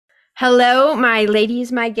Hello, my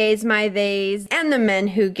ladies, my gays, my theys, and the men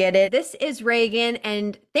who get it. This is Reagan,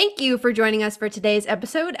 and thank you for joining us for today's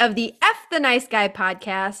episode of the F the Nice Guy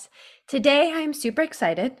podcast. Today, I'm super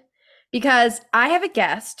excited because I have a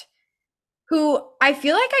guest who I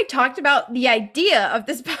feel like I talked about the idea of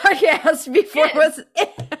this podcast before it was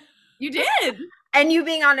You did. and you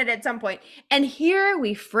being on it at some point. And here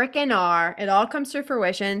we frickin' are. It all comes to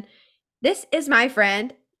fruition. This is my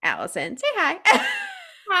friend, Allison. Say hi.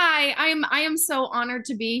 Hi, I am so honored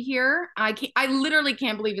to be here. I literally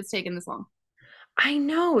can't believe it's taken this long. I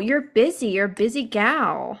know, you're busy. You're a busy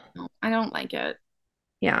gal. No, I don't like it.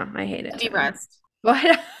 Yeah, I hate it Let me too. rest.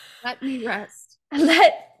 What? Let me rest.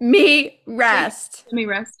 Let me rest. Let me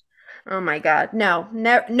rest. Oh my God. No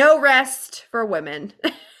rest for women,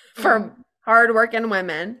 for hardworking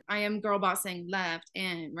women. I am girl bossing left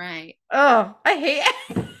and right. Oh, I hate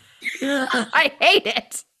it. I hate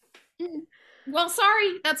it. Well,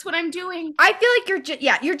 sorry, that's what I'm doing. I feel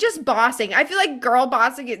like you're just bossing. I feel like girl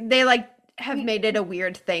bossing, they like have made it a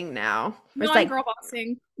weird thing now. No, It's I'm like, girl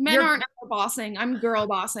bossing. Men You're- aren't ever bossing. I'm girl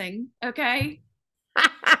bossing. Okay.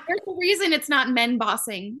 There's a reason it's not men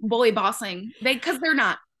bossing, boy bossing. Because they're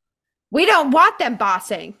not. we don't want them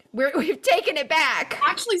bossing. We've taken it back.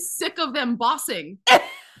 I'm actually sick of them bossing.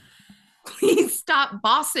 Please stop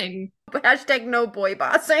bossing. Hashtag no boy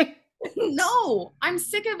bossing. No, I'm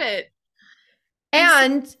sick of it.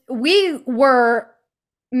 And we were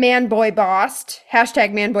man boy bossed,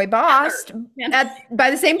 hashtag man boy bossed,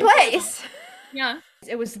 by the same place. Yeah.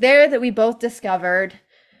 It was there that we both discovered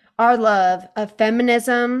our love of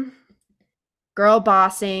feminism, girl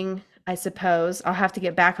bossing, I suppose. I'll have to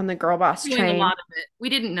get back on the girl boss Doing a train. lot of it. We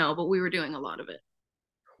didn't know, but we were doing a lot of it.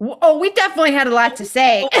 Oh, we definitely had a lot to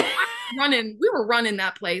say. We were running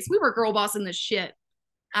that place. We were girl bossing the shit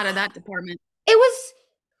out of that department. It was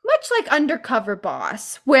much like Undercover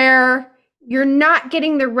Boss, where you're not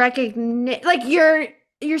getting the recognition. Like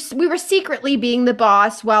we were secretly being the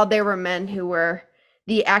boss while there were men who were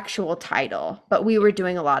the actual title, but we were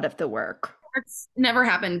doing a lot of the work. That's never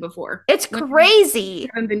happened before. It's crazy. We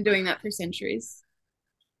haven't been doing that for centuries.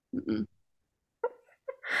 Mm-mm.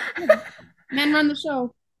 Men run the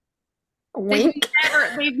show. Wink.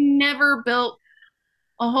 They've never built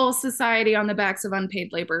a whole society on the backs of unpaid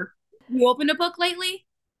labor. You opened a book lately?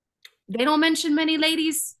 They don't mention many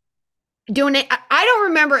ladies. Doing it. I don't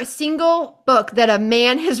remember a single book that a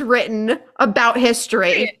man has written about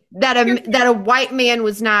history that a white man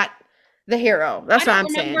was not the hero. That's what I'm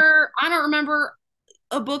saying. I don't remember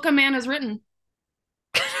a book a man has written.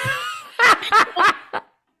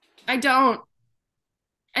 I don't.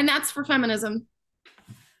 And that's for feminism.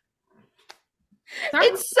 Sorry.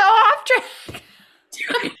 It's so off track.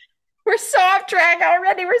 We're so off track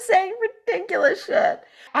already. We're saying ridiculous shit.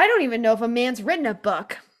 I don't even know if a man's written a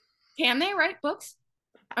book. Can they write books?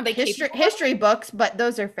 Are they history books, but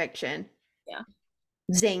those are fiction. Yeah.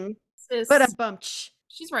 Zing. Sis, But a bump.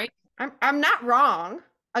 she's right. I'm not wrong.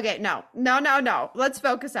 Okay, no. Let's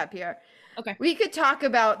focus up here. Okay. We could talk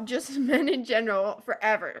about just men in general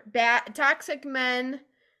forever. Bad, toxic men.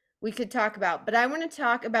 We could talk about, but I want to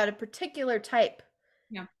talk about a particular type.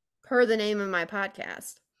 Yeah. Per the name of my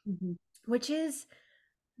podcast, Mm-hmm. which is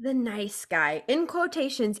the nice guy. In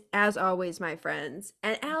quotations, as always, my friends.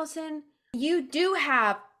 And Allison, you do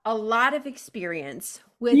have a lot of experience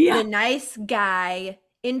with the nice guy,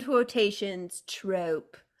 in quotations,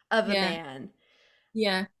 trope of a man.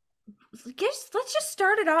 Yeah. Let's just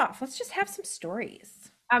start it off. Let's just have some stories.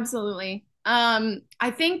 Absolutely.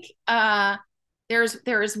 I think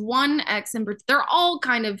there's one ex in particular. They're all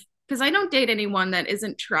kind of, because I don't date anyone that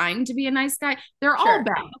isn't trying to be a nice guy. They're all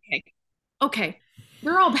bad. Okay.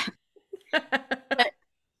 They're all bad. But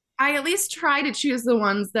I at least try to choose the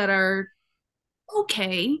ones that are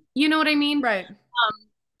okay. You know what I mean? Right.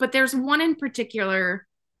 But there's one in particular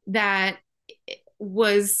that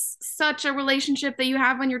was such a relationship that you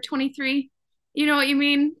have when you're 23. You know what you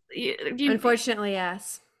mean? Unfortunately,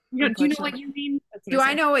 yes. Do you know what you mean? Do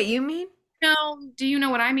I know what you mean? No. Do you know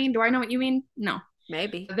what I mean? Do I know what you mean? No.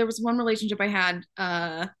 Maybe. There was one relationship I had,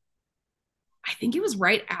 I think it was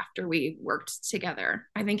right after we worked together.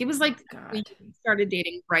 I think it was like we started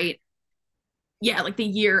dating like the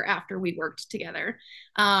year after we worked together.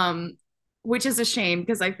 Which is a shame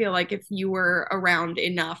because I feel like if you were around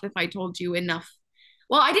enough, if I told you enough,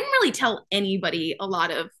 well, I didn't really tell anybody a lot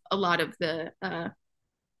of the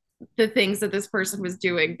things that this person was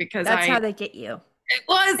doing because that's how they get you. It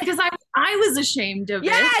was because I was ashamed of it.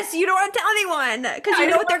 Yes, you don't want to tell anyone because you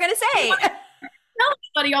know what they're gonna say. Tell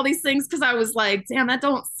anybody all these things because I was like, damn, that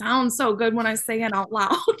don't sound so good when I say it out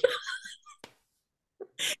loud.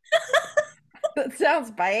 That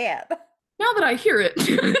sounds bad. Now that I hear it,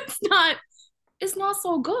 it's not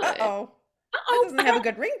so good. Uh-oh. That Oh. doesn't have a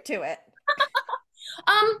good ring to it.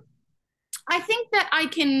 Um, I think that I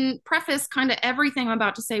can preface kind of everything I'm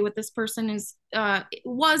about to say with this person is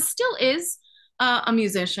still is a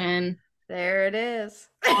musician. There it is.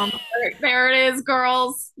 There it is,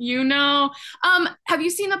 girls. You know. Have you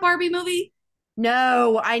seen the Barbie movie?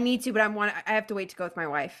 No, I need to, but I have to wait to go with my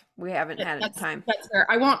wife. We haven't had time. That's fair.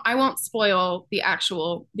 I won't spoil the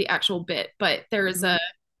actual bit, but there is Mhm.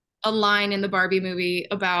 a line in the Barbie movie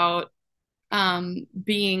about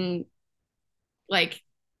being like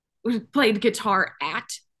played guitar at,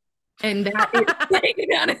 and that is like,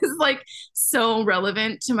 that is like so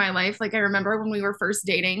relevant to my life. Like I remember when we were first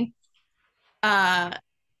dating, uh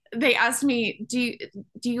they asked me, do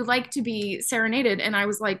you like to be serenaded? And I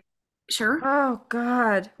was like, sure, Oh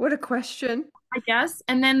God, what a question. I guess.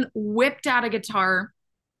 And then whipped out a guitar.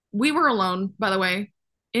 We were alone, by the way,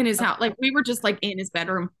 in his Of house. Like we were just like in his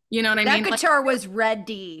bedroom. You know what I That mean? Like guitar was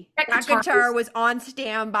ready. that That guitar guitar was was on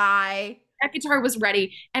standby. that guitar was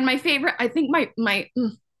ready. And my favorite, I think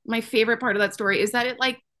my favorite part of that story is that it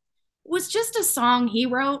like was just a song he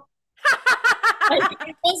wrote. Like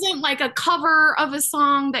it wasn't like a cover of a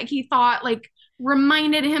song that he thought like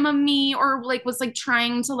reminded him of me or like was like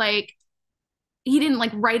trying to like he didn't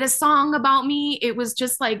like write a song about me. It was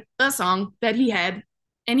just like a song that he had.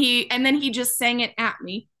 And then he just sang it at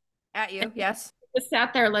me. At And you, yes. just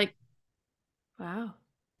sat there like, Wow.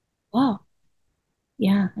 oh,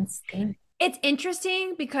 yeah, that's good. It's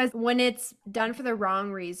interesting because when it's done for the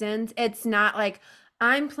wrong reasons, it's not like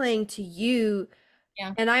I'm playing to you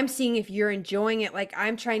Yeah. and I'm seeing if you're enjoying it. Like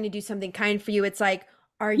I'm trying to do something kind for you. It's like,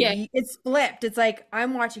 Yeah. it's flipped. It's like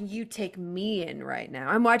I'm watching you take me in right now.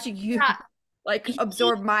 I'm watching you Yeah. like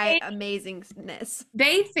absorb my amazingness.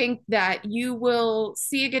 They think that you will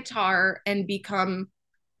see a guitar and become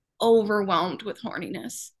overwhelmed with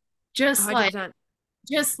horniness. Just like 100%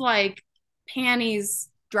 just like panties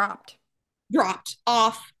dropped. dropped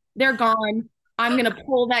off. They're gone. I'm gonna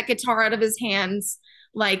pull that guitar out of his hands.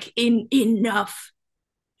 Like enough.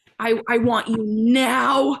 I want you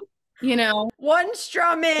now. You know, One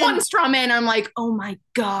strum one in. strum in. I'm like, oh my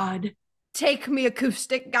god, Take me,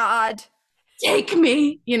 acoustic god. take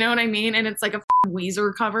me. You know what I mean? And it's like a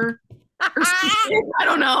Weezer cover or something. I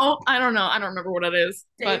don't know. I don't know. I don't remember what it is.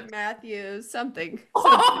 But Dave Matthews, something.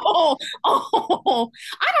 oh,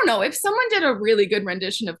 I don't know. If someone did a really good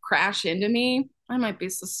rendition of Crash Into Me, I might be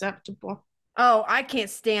susceptible. Oh, I can't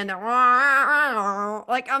stand that.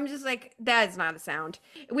 Like, I'm just like, that is not a sound.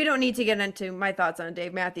 We don't need to get into my thoughts on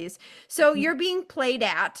Dave Matthews. So you're being played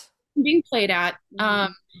at. Being played at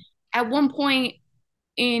one point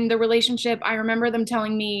in the relationship, I remember them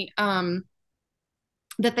telling me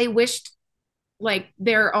that they wished like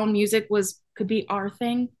their own music was could be our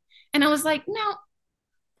thing. And I was like, no,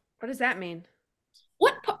 What does that mean?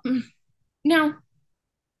 what? No,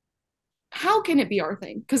 how can it be our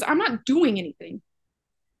thing? Because I'm not doing anything.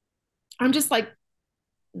 I'm just like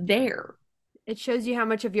there. It shows you how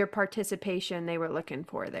much of your participation they were looking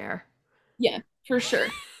for there. Yeah, for sure.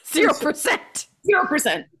 0%.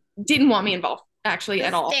 0%. Didn't want me involved actually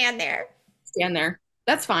at Just all. stand there. Stand there.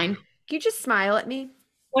 That's fine. Can you just smile at me?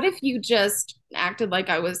 What if you just acted like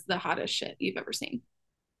I was the hottest shit you've ever seen?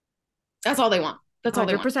 That's all they want. That's all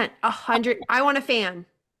they want. 100%. 100. I want a fan.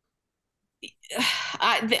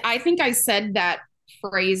 I think I said that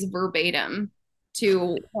phrase verbatim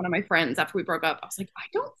to one of my friends after we broke up. I was like, I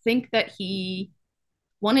don't think that he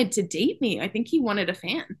wanted to date me. I think he wanted a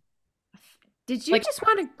fan. Did you Like just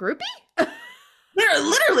want a groupie?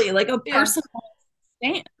 literally like a Yeah. personal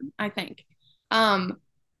fan, I think.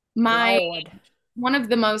 My Lord. one of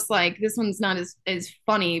the most like this one's not as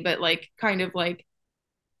funny, but like kind of like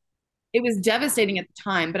it was devastating at the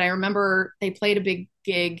time, but I remember they played a big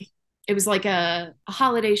gig. It was like a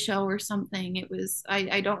holiday show or something. It was,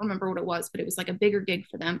 I don't remember what it was, but it was like a bigger gig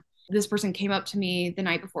for them. This person came up to me the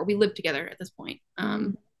night before. We lived together at this point.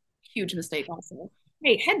 Huge mistake also.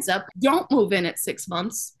 Hey, heads up, don't move in at 6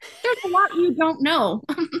 months. There's a lot you don't know.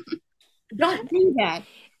 Don't do that.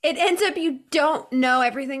 It ends up you don't know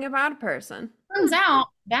everything about a person. Turns out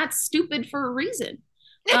that's stupid for a reason.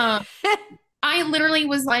 I literally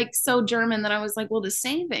was like so German that I was like, well, the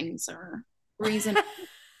savings are reason.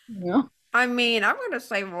 You know? I mean, I'm going to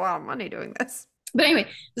save a lot of money doing this. But anyway,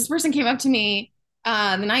 this person came up to me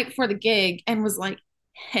the night before the gig and was like,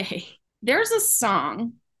 hey, there's a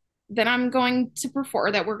song that I'm going to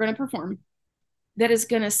perform, that we're going to perform, that is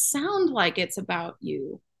going to sound like it's about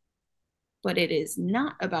you, but it is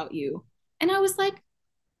not about you. And I was like,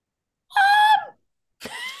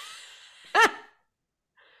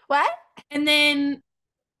 What? And then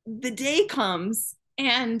the day comes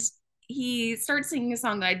and he starts singing a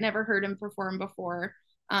song that I'd never heard him perform before.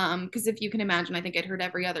 Because if you can imagine, I think I'd heard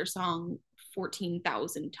every other song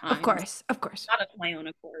 14,000 Of times, course, of course. not of my own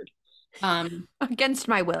accord. Um, Against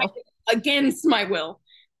my will. Against my will.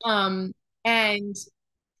 And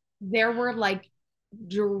there were like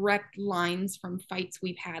direct lines from fights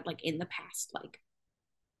we've had like in the past like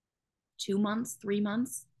 2 months, 3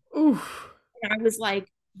 months. Oof. And I was like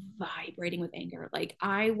vibrating with anger. Like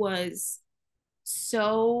I was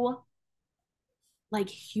so like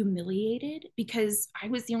humiliated because I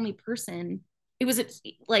was the only person. It was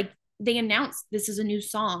like they announced this is a new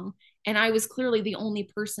song, and I was clearly the only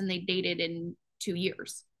person they dated in 2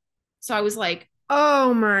 years. So I was like,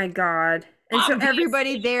 Oh my God. And so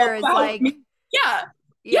everybody there is about like, me. Yeah.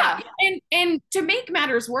 Yeah. yeah. And to make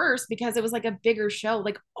matters worse, because it was like a bigger show,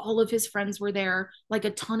 like all of his friends were there, like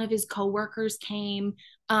a ton of his coworkers came.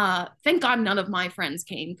 Thank God none of my friends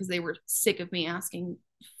came because they were sick of me asking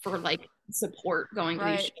for like support going to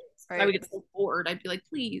these Right. shows. I would Right. get so bored. I'd be like,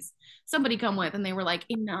 please, somebody come with. And they were like,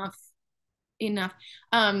 enough, enough.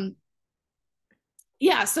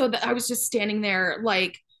 Yeah, so I was just standing there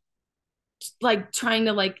like trying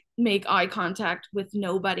to like make eye contact with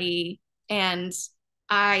nobody. And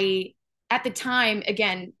I at the time,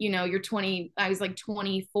 again, you're 20, I was like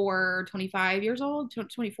 24, 25 years old,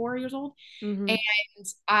 24 years old. Mm-hmm. And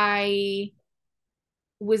I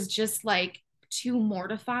was just like too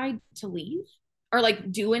mortified to leave or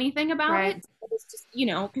like do anything about it. Right. It was just,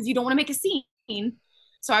 because you don't want to make a scene.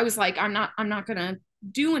 So I was like, I'm not gonna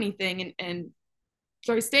do anything. And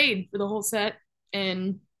so I stayed for the whole set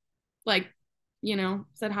and like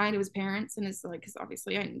said hi to his parents and his like because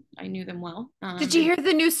obviously I knew them well. Did you hear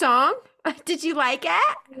the new song? Did you like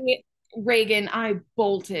it? Reagan, I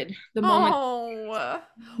bolted the Oh, moment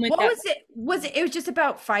what that was it? It was just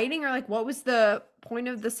about fighting, or like what was the point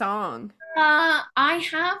of the song? I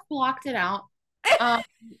have blocked it out. uh,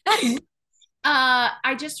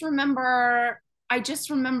 I just remember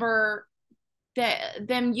that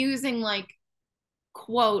them using like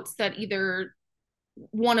quotes that either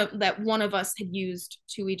one of us had used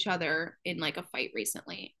to each other in like a fight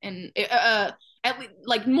recently, and at least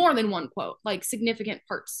like more than one quote, like significant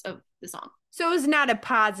parts of the song. So it was not a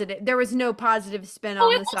positive. There was no positive spin Oh,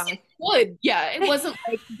 on it the was song. good. Yeah, it wasn't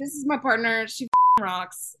like this is my partner. She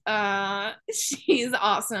rocks. She's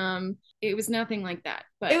awesome. It was nothing like that. It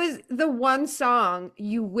But was the one song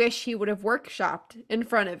you wish he would have workshopped in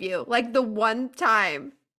front of you, like the one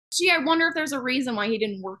time. gee, I wonder if there's a reason why he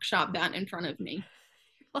didn't workshop that in front of me.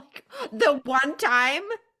 Like the one time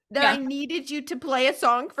that I Yeah, needed you to play a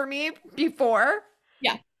song for me before.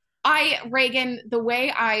 yeah. Reagan, the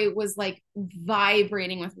way I was like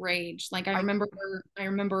vibrating with rage, like I I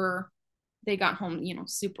remember they got home,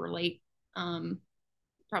 super late,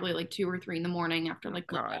 probably like 2 or 3 in the morning after like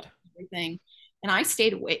lip out God. everything. And I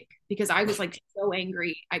stayed awake because I was like so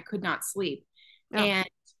angry I could not sleep. No. And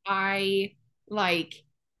I like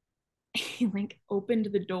like opened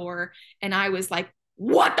the door and I was like,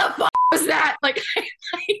 what the fuck was that? Like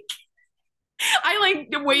I like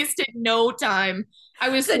wasted no time. I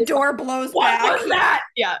was The like, door blows what back. was that?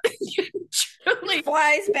 Yeah. Truly.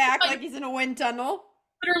 Flies back Like like he's in a wind tunnel.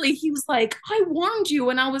 literally he was like, I warned you.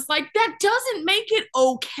 And I was like, that doesn't make it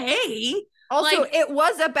okay. Also, Like, it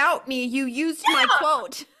was about me. You used my yeah.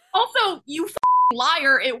 quote. Also, you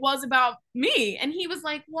liar, it was about me. And he was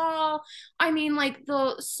like, well, I mean, like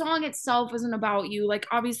the song itself wasn't about you. Like,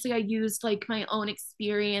 obviously, I used like my own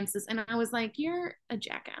experiences. And I was like, you're a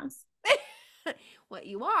jackass. What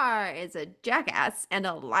you are is a jackass and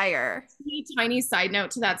a liar. Tiny side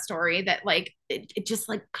note to that story that like it just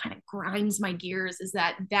like kind of grinds my gears is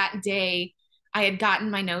that day I had gotten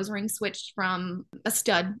my nose ring switched from a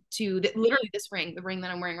stud to literally this ring, the ring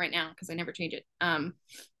that I'm wearing right now because I never change it.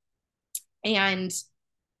 And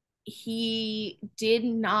he did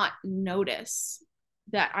not notice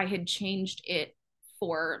that I had changed it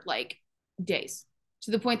for like days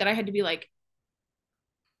to the point that I had to be like,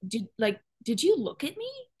 did you look at me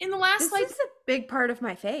in the last This like is a big part of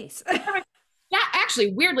my face. yeah,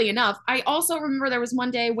 actually, weirdly enough, I also remember there was one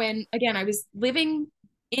day when, again, I was living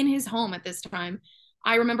in his home at this time.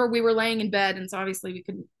 I remember we were laying in bed, and so obviously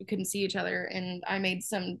we couldn't see each other, and I made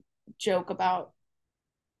some joke about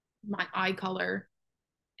my eye color,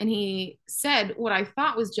 and he said what I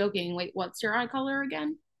thought was joking. Wait, what's your eye color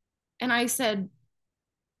again? And I said,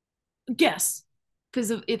 guess,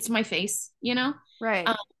 because it's my face, Right.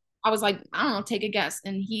 Um, I was like, I don't know, take a guess,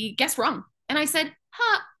 and he guessed wrong, and I said,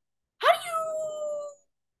 huh, how do you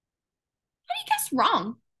guess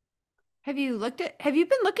wrong? Have you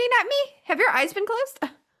been looking at me? Have your eyes been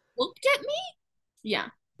closed? looked at me. Yeah,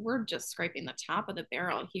 we're just scraping the top of the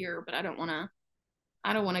barrel here, but I don't want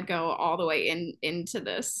to go all the way into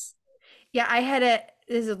this. Yeah,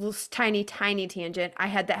 this is a little tiny, tiny tangent. I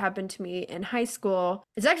had that happen to me in high school.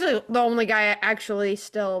 It's actually the only guy I actually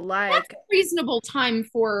still That's like. a reasonable time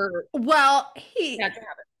for Well, that to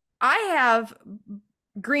happen. I have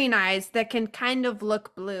green eyes that can kind of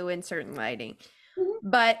look blue in certain lighting, Mhm.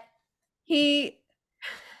 but he,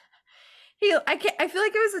 I feel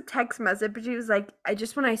like it was a text message, but he was like, I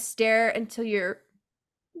just want to stare into your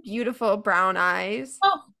beautiful brown eyes.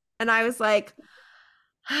 Oh, And I was like,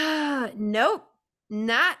 nope,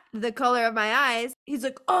 not the color of my eyes. He's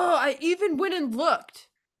like, oh, I even went and looked.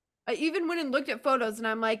 I even went and looked at photos, and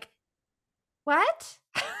I'm like, what?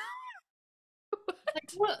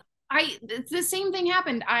 like what? The same thing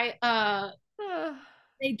happened.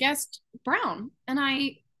 They guessed brown, and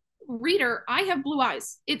I have blue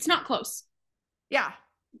eyes. It's not close. Yeah,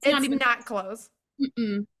 It's not it's even not close.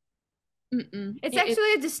 Mm-mm, mm-mm. It's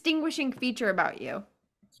actually a distinguishing feature about you.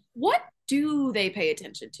 What do they pay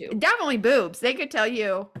attention to? Definitely boobs. They could tell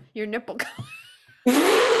you your nipple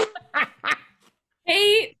color.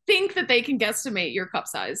 They think that they can guesstimate your cup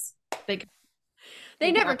size. They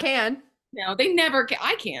They never can. No, they never can.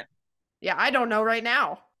 I can't. Yeah, I don't know right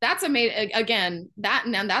now. That's a made again.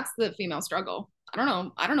 That's the female struggle. I don't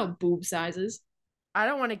know. I don't know boob sizes. I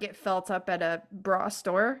don't want to get felt up at a bra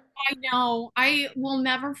store. I know. I will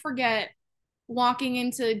never forget walking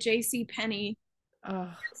into J.C. Penney. Oh,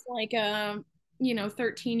 It's like a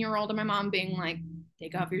 13-year-old, and my mom being like,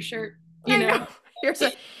 "Take off your shirt," I know. Here's a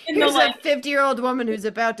And the here's a like 50-year-old woman who's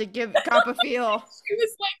about to give cop a feel. she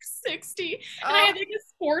was like 60, and I Oh, had like a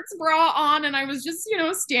sports bra on, and I was just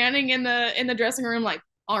standing in the dressing room like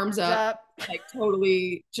arms up, like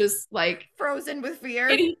totally just like frozen with fear.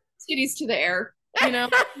 titties to the air, like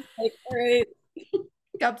all right,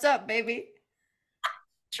 Cups up, baby.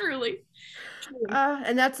 truly, truly.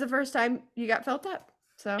 And that's the first time you got felt up.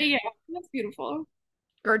 So, Yeah, that's beautiful.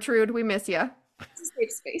 Gertrude, we miss you. It's a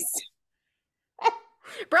safe space.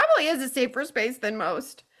 Probably is a safer space than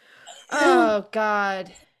most. Oh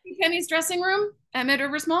God. Penny's dressing room at Mid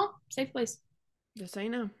River Mall, safe place. Just so you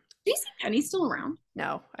know. Do you see Penny still around?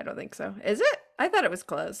 No, I don't think so. Is it? I thought it was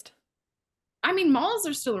closed. I mean, malls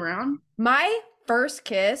are still around. My first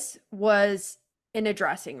kiss was in a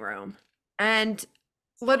dressing room. And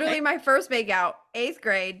literally my first makeout, 8th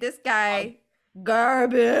grade, this guy,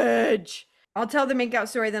 garbage. I'll tell the makeout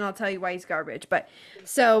story, then I'll tell you why he's garbage. But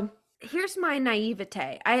so here's my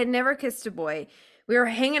naivete. I had never kissed a boy. We were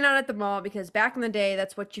hanging out at the mall because back in the day,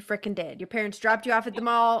 that's what you freaking did. Your parents dropped you off at the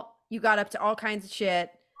mall. You got up to all kinds of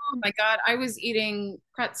shit. Oh my God, I was eating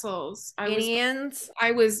pretzels. Indians.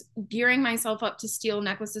 I was gearing myself up to steal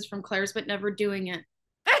necklaces from Claire's, but never doing it.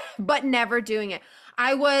 But never doing it.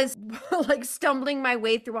 I was like stumbling my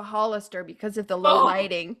way through a Hollister because of the low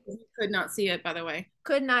lighting. You could not see it, by the way.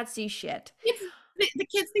 Could not see shit. The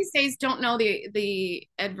kids these days don't know the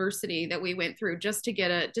adversity that we went through just to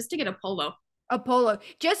get a polo. A polo.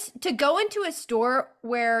 Just to go into a store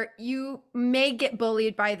where you may get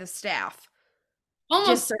bullied by the staff.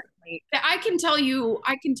 Almost certainly. I can tell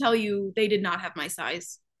you they did not have my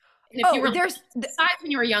size. And if you were there's the size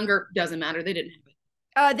when you were younger, doesn't matter. They didn't have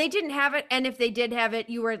it. They didn't have it, and if they did have it,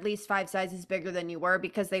 you were at least 5 sizes bigger than you were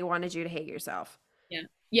because they wanted you to hate yourself. Yeah.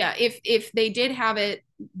 Yeah. If they did have it,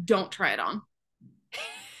 don't try it on.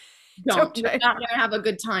 Don't You're not gonna have a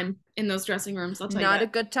good time in those dressing rooms. I'll tell you. Not a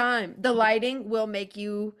good time. The lighting will make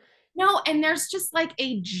you. No, and there's just like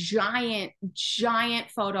a giant, giant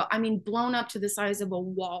photo. I mean, blown up to the size of a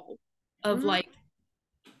wall of like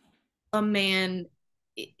a man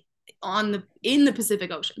in the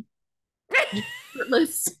Pacific Ocean.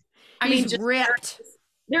 Shirtless. I mean, just ripped.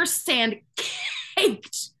 There's sand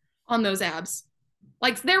caked on those abs.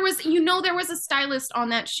 Like there was a stylist on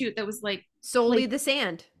that shoot that was like solely the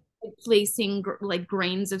sand. Placing like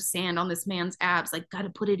grains of sand on this man's abs, like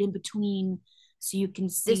gotta put it in between so you can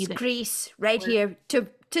see this crease right here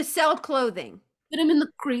to sell clothing. Put him in the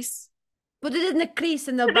crease. Put it in the crease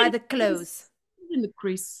and they'll buy the clothes. In the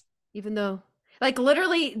crease. Even though, like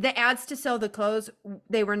literally, the ads to sell the clothes,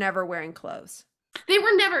 they were never wearing clothes. They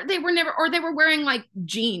were never, or they were wearing like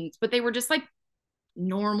jeans, but they were just like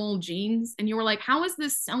normal jeans. And you were like, how is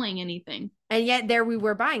this selling anything? And yet there we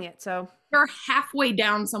were buying it. So you're halfway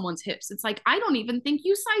down someone's hips. It's like, I don't even think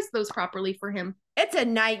you sized those properly for him. It's a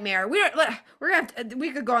nightmare. We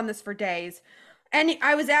could go on this for days. And it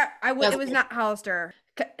was not Hollister.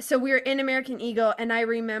 So we were in American Eagle, and I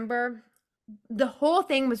remember the whole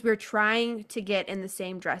thing was we were trying to get in the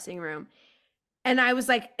same dressing room. And I was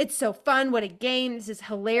like, it's so fun. What a game. This is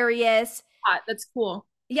hilarious. That's cool.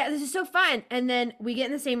 yeah, this is so fun. And then we get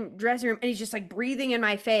in the same dressing room and he's just like breathing in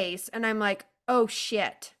my face. And I'm like, oh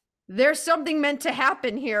shit. There's something meant to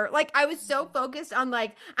happen here. Like I was so focused on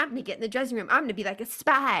like, I'm gonna get in the dressing room. I'm gonna be like a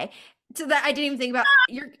spy. So that I didn't even think about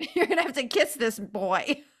you're gonna have to kiss this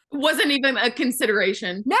boy. Wasn't even a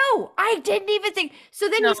consideration. No, I didn't even think. So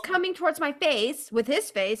then No. he's coming towards my face with his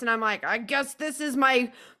face, and I'm like, I guess this is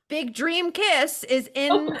my big dream kiss is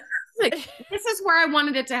Oh, in. like, this is where I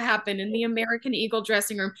wanted it to happen in the American Eagle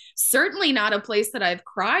dressing room. Certainly not a place that I've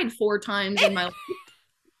cried 4 times in my life.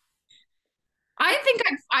 I think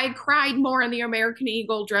I cried more in the American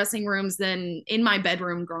Eagle dressing rooms than in my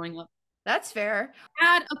bedroom growing up. That's fair. I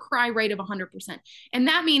had a cry rate of 100%. And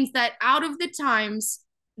that means that out of the times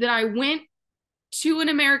that I went to an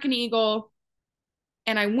American Eagle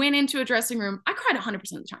and I went into a dressing room, I cried 100%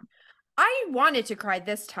 of the time. I wanted to cry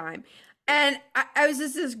this time. And I was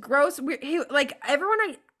just this gross weird like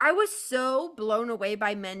everyone I was so blown away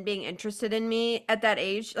by men being interested in me at that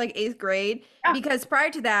age, like eighth grade, Yeah. because prior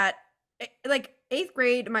to that, like eighth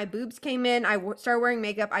grade, my boobs came in. Started wearing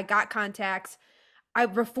makeup. I got contacts. I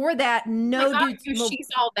before that, no dudes. She's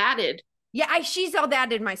all thatted. Yeah, she's all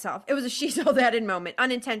that in myself. It was a she's all that in moment,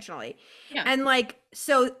 unintentionally. Yeah. And like,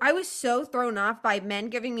 so I was so thrown off by men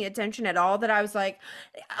giving me attention at all that I was like,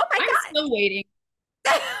 oh my I'm God. still waiting.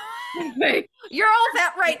 You're all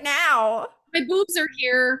that right now. My boobs are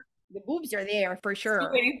here. The boobs are there for Still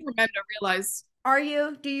sure. waiting for men to realize. Are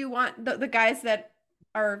you? Do you want the guys that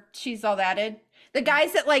are she's all thatted? The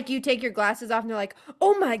guys that like you take your glasses off and they're like,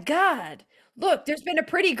 oh my God, look, there's been a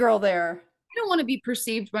pretty girl there. I don't want to be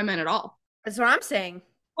perceived by men at all. That's what I'm saying.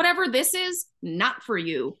 Whatever this is, not for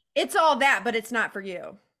you. It's all that, but it's not for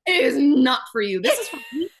you. It is not for you. This is for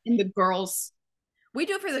me and the girls. We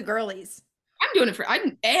do it for the girlies. I'm doing it for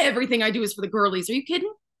everything I do is for the girlies. Are you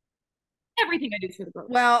kidding? Everything I do is for the girls.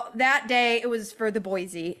 Well, that day it was for the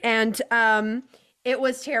Boise, and it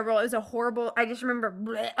was terrible. It was a horrible. I just remember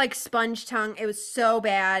bleh, like sponge tongue. It was so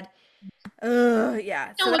bad.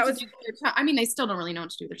 Yeah. So that was. I mean, they still don't really know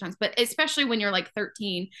what to do with their tongues, but especially when you're like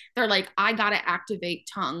 13, they're like, I gotta activate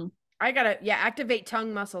tongue. I gotta activate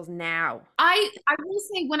tongue muscles now. I will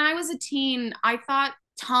say when I was a teen, I thought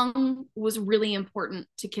tongue was really important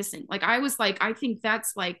to kissing. Like I was like, I think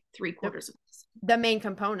that's like 3/4 of this. The main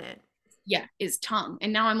component. Yeah, is tongue.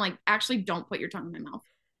 And now I'm like, actually, don't put your tongue in my mouth.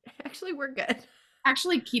 Actually, we're good.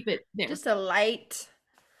 Actually, keep it there. Just a light.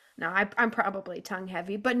 No, I'm probably tongue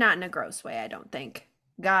heavy, but not in a gross way. I don't think.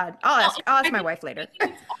 God, I'll ask my wife later.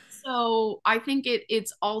 So I think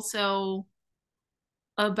it's also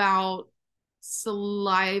about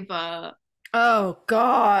saliva. Oh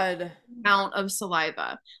God. Amount of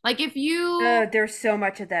saliva. Like if you There's so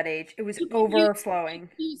much at that age. It was overflowing.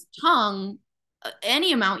 Use tongue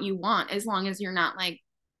any amount you want as long as you're not like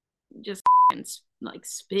just like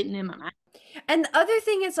spitting in my mouth. And the other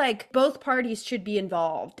thing is like both parties should be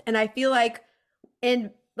involved. And I feel like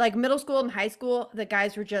in like middle school and high school, the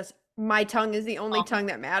guys were just my tongue is the only tongue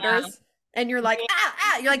that matters. Yeah. And you're like,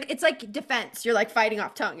 you're like, it's like defense. You're like fighting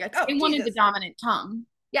off tongue. You're like, oh, they wanted the dominant tongue.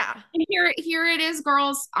 Yeah. And here it is,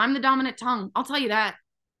 girls. I'm the dominant tongue. I'll tell you that.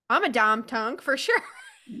 I'm a dom tongue for sure.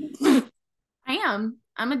 I am.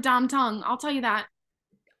 I'm a dom tongue. I'll tell you that.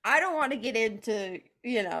 I don't want to get into,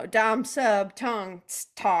 dom sub tongue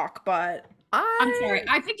talk, but I'm sorry.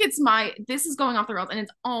 I think this is going off the rails and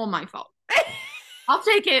it's all my fault. I'll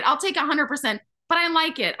take it. I'll take 100%, but I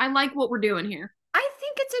like it. I like what we're doing here. I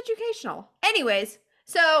think it's educational. Anyways,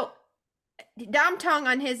 so dom tongue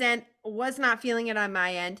on his end was not feeling it on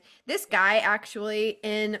my end. This guy actually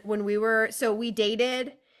we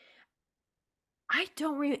dated.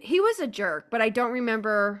 He was a jerk, but I don't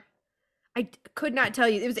remember. I could not tell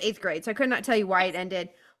you. It was 8th grade, so I could not tell you why it ended.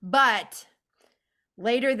 But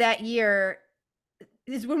later that year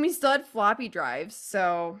is when we still had floppy drives.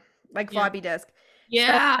 So like floppy disk.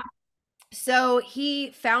 Yeah. So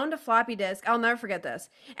he found a floppy disk. I'll never forget this.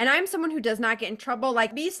 And I'm someone who does not get in trouble.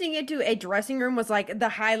 Like me sneaking into a dressing room was like the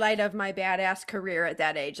highlight of my badass career at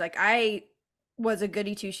that age. Like I was a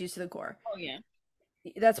goody two shoes to the core. Oh yeah.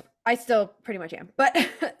 I still pretty much am. But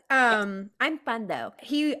I'm fun though.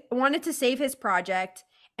 He wanted to save his project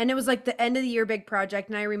and it was like the end of the year big project.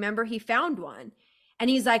 And I remember he found one and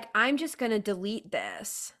he's like, I'm just gonna delete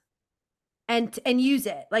this and use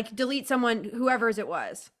it. Like delete whoever's it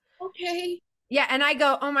was. Okay. Yeah, and I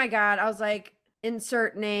go, oh my God. I was like,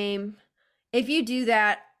 insert name. If you do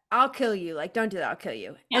that, I'll kill you. Like, don't do that. I'll kill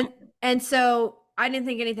you. Yeah. And so I didn't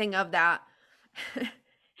think anything of that.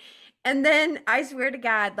 And then I swear to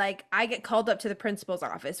God, like I get called up to the principal's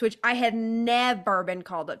office, which I had never been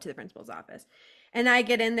called up to the principal's office. And I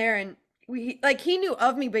get in there and we like he knew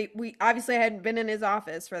of me, but we obviously I hadn't been in his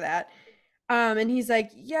office for that. And he's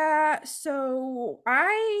like, "Yeah, so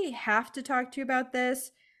I have to talk to you about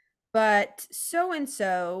this, but so and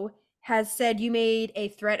so has said you made a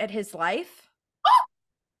threat at his life,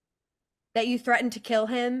 that you threatened to kill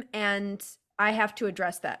him, and I have to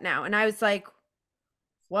address that now." And I was like,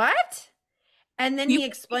 "What?" And then You, he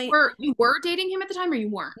explained, you were dating him at the time, or you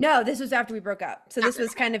weren't? no, this was after we broke up. So this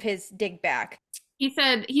was kind of his dig back. He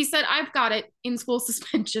said, I've got it. In school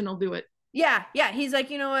suspension, I'll do it. Yeah, yeah. He's like,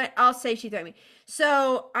 you know what? I'll say she threatened me.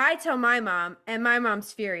 So I tell my mom, and my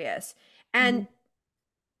mom's furious. And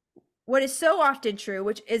what is so often true,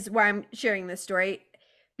 which is why I'm sharing this story,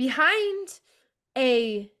 behind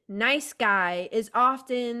a nice guy is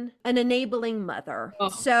often an enabling mother. Oh.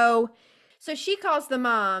 So she calls the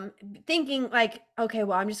mom thinking like, okay,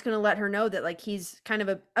 well, I'm just going to let her know that like he's kind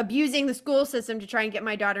of abusing the school system to try and get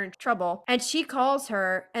my daughter in trouble. And she calls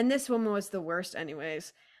her, and this woman was the worst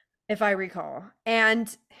anyways, if I recall.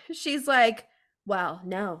 And she's like, well,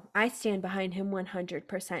 no, I stand behind him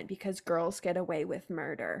 100% because girls get away with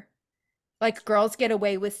murder. Like girls get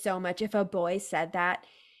away with so much. If a boy said that,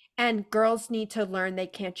 and girls need to learn they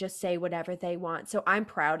can't just say whatever they want. So I'm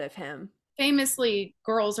proud of him. Famously,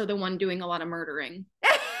 girls are the one doing a lot of murdering.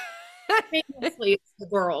 Famously, it's the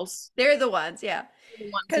girls. They're the ones, yeah. They're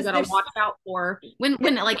the ones you gotta watch out for. When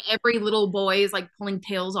like every little boy is like pulling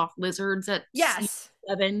tails off lizards at yes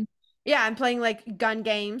 7. Yeah, I'm playing like gun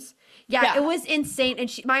games. Yeah, it was insane. And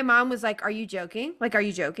my mom was like, "Are you joking? Like, are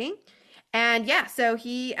you joking?" And yeah, so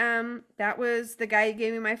he that was the guy who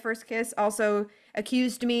gave me my first kiss. Also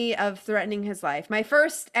accused me of threatening his life. My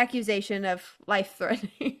first accusation of life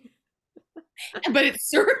threatening. But it's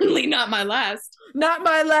certainly not my last. Not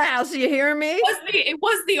my last, you hear me? It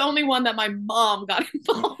was the only one that my mom got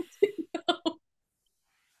involved in.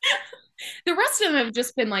 The rest of them have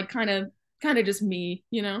just been like kind of just me,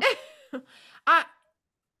 you know?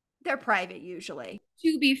 They're private usually.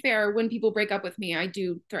 To be fair, when people break up with me, I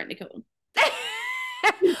do threaten to kill them.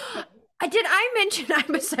 Did I mention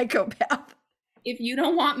I'm a psychopath? If you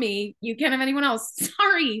don't want me, you can't have anyone else.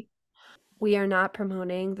 Sorry. We are not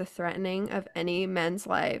promoting the threatening of any men's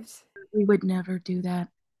lives. We would never do that.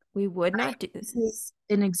 We would not do this. This is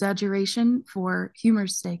an exaggeration for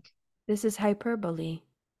humor's sake. This is hyperbole.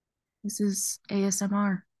 This is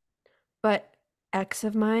ASMR. But ex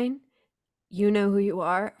of mine, you know who you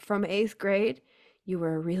are from 8th grade. You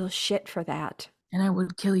were a real shit for that. And I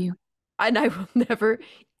would kill you. And I will never,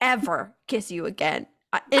 ever kiss you again.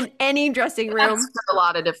 In any dressing room. That's for a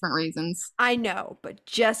lot of different reasons. I know, but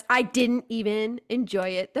I didn't even enjoy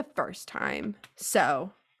it the first time.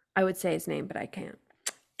 So I would say his name, but I can't.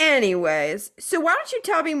 Anyways, so why don't you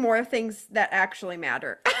tell me more things that actually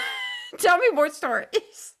matter? Tell me more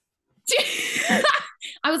stories.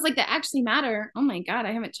 I was like, that actually matter. Oh my God,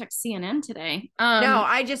 I haven't checked CNN today. No,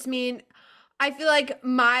 I just mean, I feel like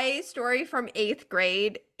my story from 8th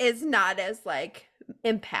grade is not as like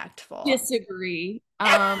impactful. Disagree.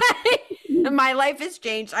 My life has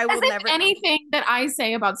changed. I will never anything that I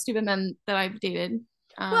say about stupid men that I've dated.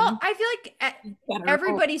 Well, I feel like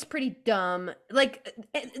everybody's pretty dumb. Like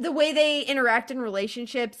the way they interact in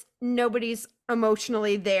relationships, nobody's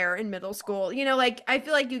emotionally there in middle school. You know, like I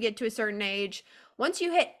feel like you get to a certain age. Once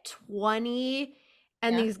you hit 20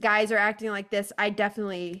 and these guys are acting like this,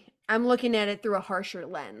 I'm looking at it through a harsher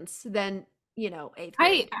lens than, 8th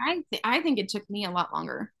grade. I think it took me a lot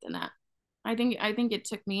longer than that. I think it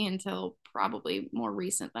took me until probably more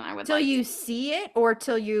recent than I would. Till you see it, or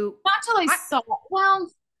till you? Not till I saw.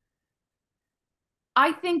 Well,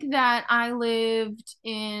 I think that I lived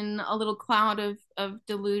in a little cloud of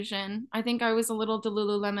delusion. I think I was a little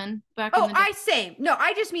Delululemon back. Oh, same. No,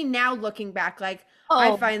 I just mean now looking back, like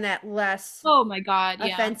I find that less. Oh my God,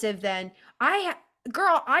 offensive than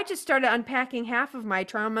Girl, I just started unpacking half of my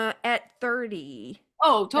trauma at 30.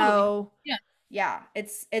 Oh, totally. So, yeah,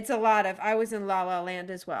 it's a lot of. I was in La La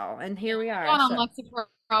Land as well, and here we are. I got on Lexapro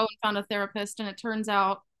and found a therapist, and it turns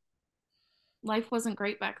out life wasn't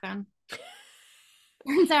great back then.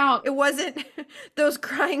 Turns out it wasn't those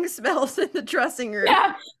crying spells in the dressing room.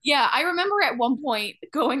 Yeah. I remember at one point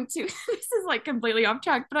going to. This is like completely off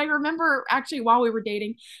track, but I remember actually while we were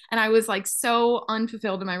dating, and I was like so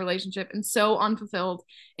unfulfilled in my relationship and so unfulfilled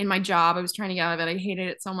in my job. I was trying to get out of it. I hated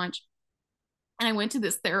it so much. And I went to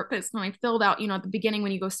this therapist and I filled out, at the beginning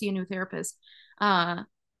when you go see a new therapist,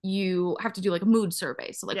 you have to do like a mood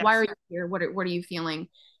survey. So like, why are you here? What are you feeling?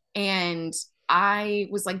 And I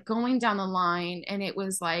was like going down the line, and it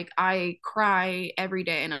was like, I cry every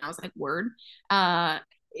day. And I was like, word.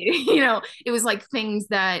 It was like things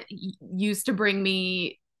that used to bring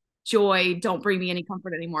me Joy, don't bring me any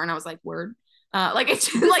comfort anymore. And I was like, word. Like it's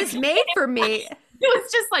just, This like is made for me. it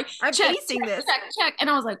was just like I'm check, acing this. check. And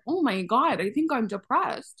I was like, oh my God, I think I'm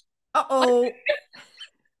depressed. Uh-oh.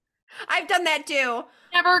 I've done that too.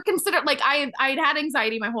 Never considered like I'd had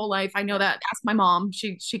anxiety my whole life. I know that. Ask my mom.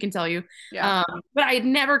 She can tell you. Yeah. But I had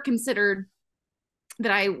never considered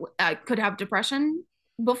that I could have depression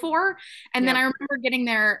before. And then Yeah. I remember getting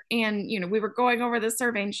there and we were going over the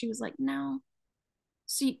survey and she was like, no.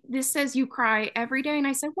 See, this says you cry every day. And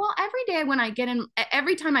I said, well, every day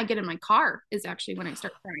every time I get in my car is actually when I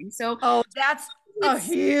start crying. So Oh, that's a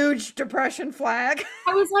huge depression flag.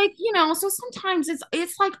 I was like, so sometimes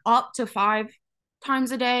it's like up to 5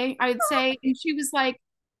 times a day, I'd say. And she was like,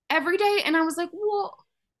 every day. And I was like, well,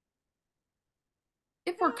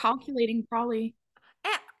 if we're calculating, probably.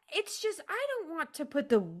 It's just, I don't want to put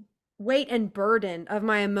the weight and burden of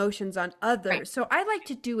my emotions on Right. others. So I like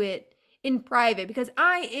to do it in private because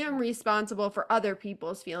I am responsible for other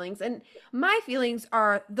people's feelings. And my feelings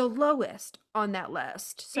are the lowest on that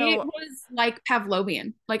list. It So, was like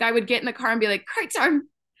Pavlovian. Like I would get in the car and be like, cry time.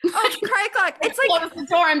 oh, it's cry clock. It's Close like the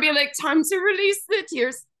door and be like, time to release the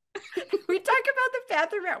tears. we talk about the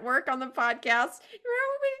bathroom at work on the podcast. Remember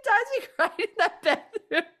how many times we cried in that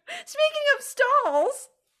bathroom? Speaking of stalls.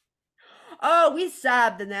 Oh, we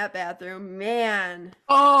sobbed in that bathroom, man.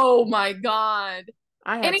 Oh my God.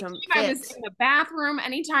 I had Anytime some I was fits. in the bathroom,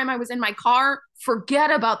 anytime I was in my car, forget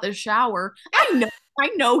about the shower. I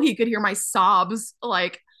know he could hear my sobs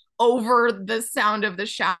like over the sound of the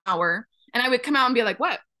shower. And I would come out and be like,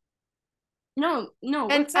 what? No, no,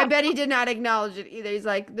 And what's I up? bet he did not acknowledge it either. He's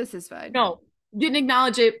like, this is fine. No, didn't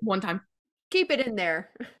acknowledge it one time. Keep it in there.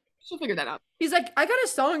 She'll figure that out. He's like, I got a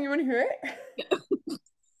song. You want to hear it?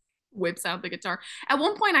 Whips out the guitar. At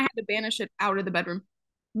one point, I had to banish it out of the bedroom.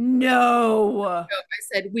 No. So I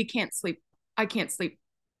said, we can't sleep. I can't sleep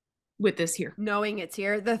with this here. Knowing it's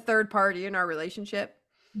here, the third party in our relationship.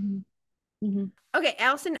 Mm-hmm. Mm-hmm. Okay,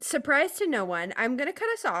 Allison, surprise to no one. I'm going to cut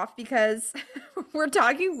us off because we're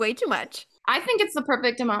talking way too much. I think it's the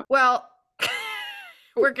perfect amount. Well,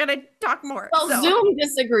 we're going to talk more. Well, so. Zoom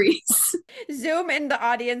disagrees. Zoom and the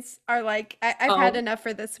audience are like, I've had enough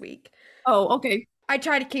for this week. Oh, okay. I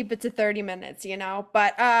try to keep it to 30 minutes,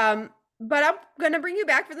 but I'm gonna bring you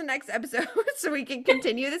back for the next episode so we can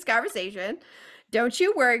continue this conversation. Don't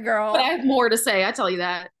you worry, girl. But I have more to say. I tell you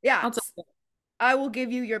that. Yeah, I'll tell you. I will give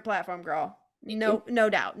you your platform, girl. No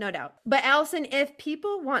doubt, no doubt. But Allison, if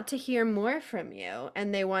people want to hear more from you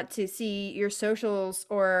and they want to see your socials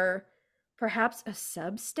or perhaps a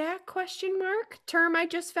Substack ? Term I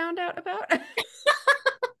just found out about.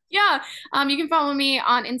 Yeah. You can follow me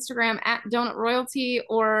on Instagram at Donut Royalty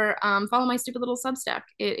or follow my stupid little Substack.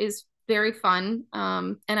 It is very fun.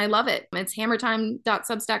 And I love it. It's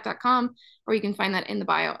hammertime.substack.com, or you can find that in the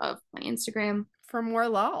bio of my Instagram. For more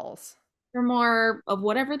lols. For more of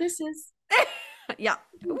whatever this is. Yeah,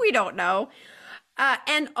 we don't know.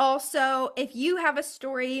 And also, if you have a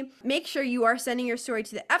story, make sure you are sending your story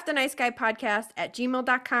to the F the Nice Guy podcast at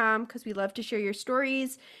gmail.com because we love to share your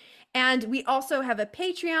stories. And we also have a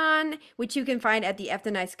Patreon, which you can find at the F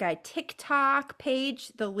the Nice Guy TikTok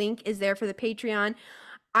page. The link is there for the Patreon.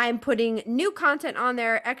 I'm putting new content on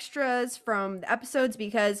there, extras from the episodes,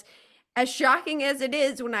 because as shocking as it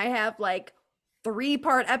is when I have like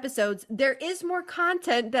 3-part episodes, there is more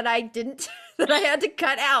content that I had to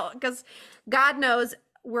cut out because God knows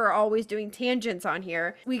we're always doing tangents on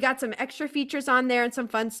here. We got some extra features on there and some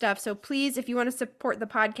fun stuff. So please, if you want to support the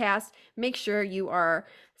podcast, make sure you are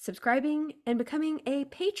subscribing and becoming a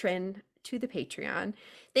patron to the Patreon.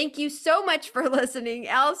 Thank you so much for listening,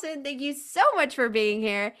 Allison. Thank you so much for being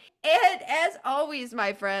here. And as always,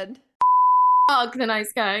 my friend, Fuck the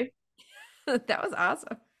nice guy. that was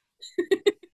awesome.